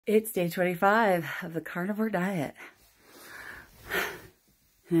It's day 25 of the carnivore diet.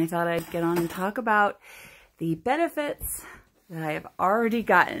 And I thought I'd get on and talk about the benefits that I have already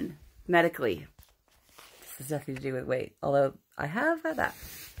gotten medically. This has nothing to do with weight, although I have had that.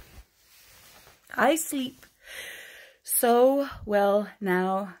 I sleep so well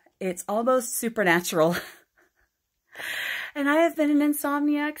now, it's almost supernatural. And I have been an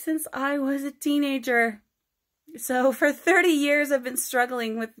insomniac since I was a teenager. So for 30 years, I've been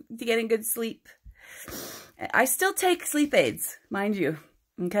struggling with getting good sleep. I still take sleep aids, mind you,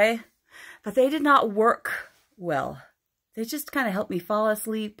 okay? But they did not work well. They just kind of helped me fall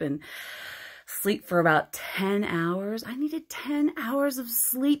asleep and sleep for about 10 hours. I needed 10 hours of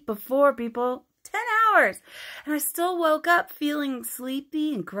sleep before, people. 10 hours! And I still woke up feeling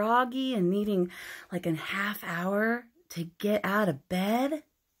sleepy and groggy and needing like a half hour to get out of bed.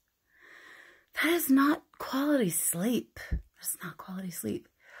 That is not quality sleep. That's not quality sleep.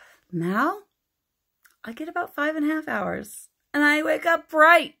 Now, I get about 5.5 hours. And I wake up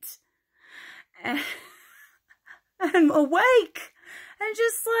bright. And I'm awake. And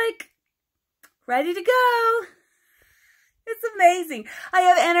just like, ready to go. It's amazing. I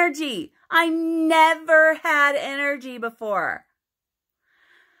have energy. I never had energy before.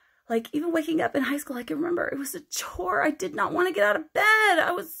 Like, even waking up in high school, I can remember it was a chore. I did not want to get out of bed.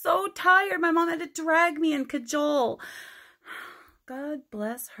 I was so tired. My mom had to drag me and cajole. God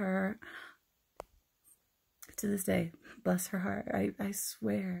bless her. To this day, bless her heart. I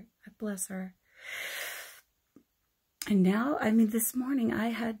swear, I bless her. And now, I mean, this morning I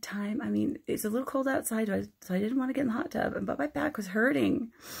had time. I mean, it's a little cold outside, so I didn't want to get in the hot tub, but my back was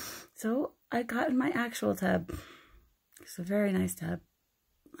hurting. So I got in my actual tub. It's a very nice tub.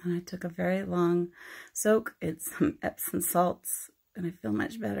 And I took a very long soak in some Epsom salts, and I feel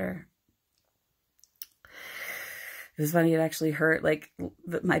much better. It was funny, it actually hurt, like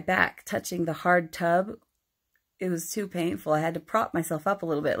my back touching the hard tub. It was too painful. I had to prop myself up a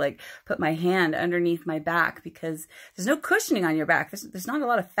little bit, like put my hand underneath my back because there's no cushioning on your back. There's not a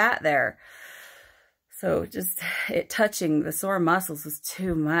lot of fat there. So just it touching the sore muscles was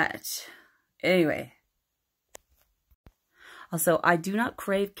too much. Anyway. Also, I do not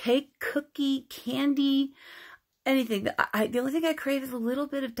crave cake, cookie, candy, anything. The only thing I crave is a little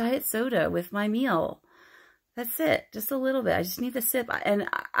bit of diet soda with my meal. That's it. Just a little bit. I just need a sip. And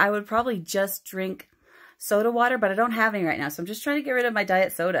I would probably just drink soda water, but I don't have any right now. So I'm just trying to get rid of my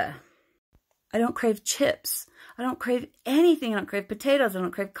diet soda. I don't crave chips. I don't crave anything. I don't crave potatoes. I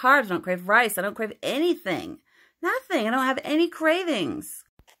don't crave carbs. I don't crave rice. I don't crave anything. Nothing. I don't have any cravings.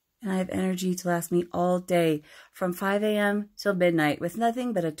 And I have energy to last me all day from 5 a.m. till midnight with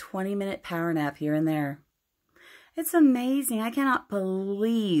nothing but a 20-minute power nap here and there. It's amazing. I cannot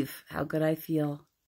believe how good I feel.